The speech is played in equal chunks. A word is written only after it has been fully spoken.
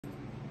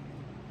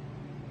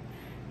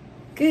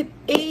Good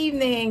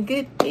evening.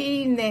 Good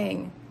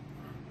evening.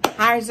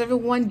 How is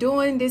everyone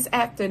doing this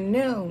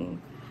afternoon?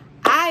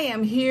 I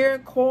am here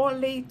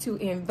cordially to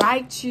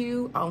invite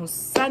you on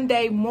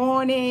Sunday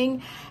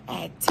morning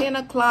at 10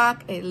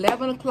 o'clock,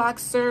 11 o'clock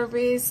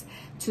service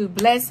to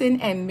Blessing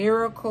and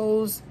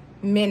Miracles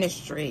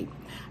Ministry.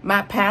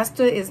 My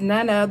pastor is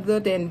none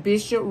other than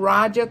Bishop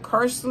Roger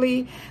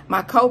Kersley.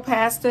 My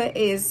co-pastor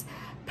is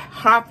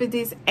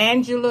Prophetess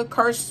Angela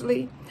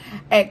Kersley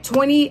at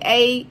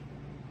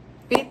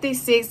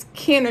 2856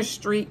 Kenner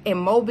Street in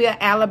Mobile,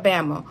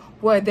 Alabama,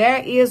 where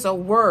there is a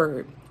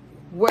word.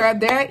 Where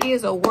there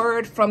is a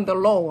word from the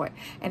Lord.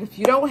 And if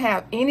you don't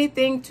have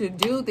anything to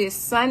do this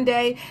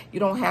Sunday, you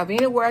don't have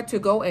anywhere to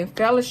go and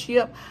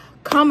fellowship,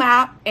 come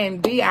out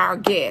and be our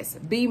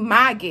guest. Be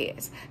my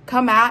guest.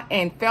 Come out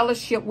and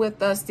fellowship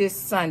with us this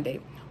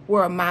Sunday,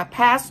 where my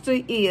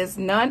pastor is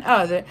none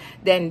other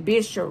than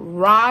Bishop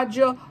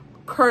Roger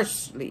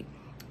Kersley.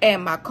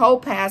 And my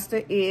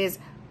co-pastor is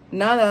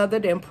none other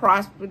than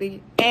Prophetess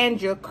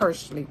Angela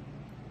Kersley.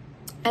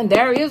 And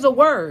there is a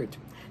word.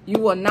 You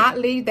will not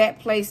leave that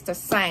place the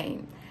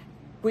same.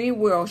 We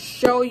will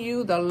show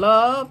you the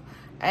love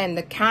and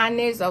the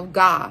kindness of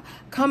God.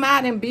 Come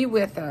out and be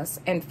with us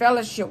and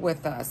fellowship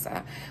with us.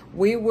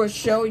 We will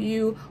show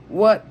you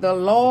what the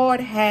Lord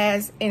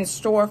has in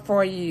store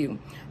for you.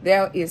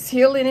 There is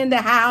healing in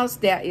the house.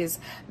 There is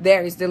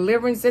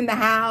deliverance in the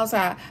house.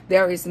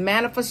 There is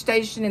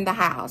manifestation in the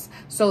house.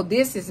 So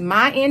this is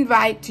my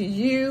invite to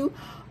you,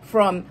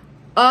 from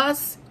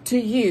us to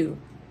you.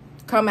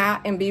 Come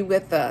out and be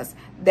with us.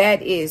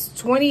 That is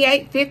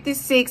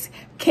 2856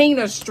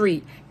 Kenner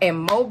Street in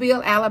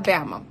Mobile,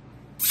 Alabama.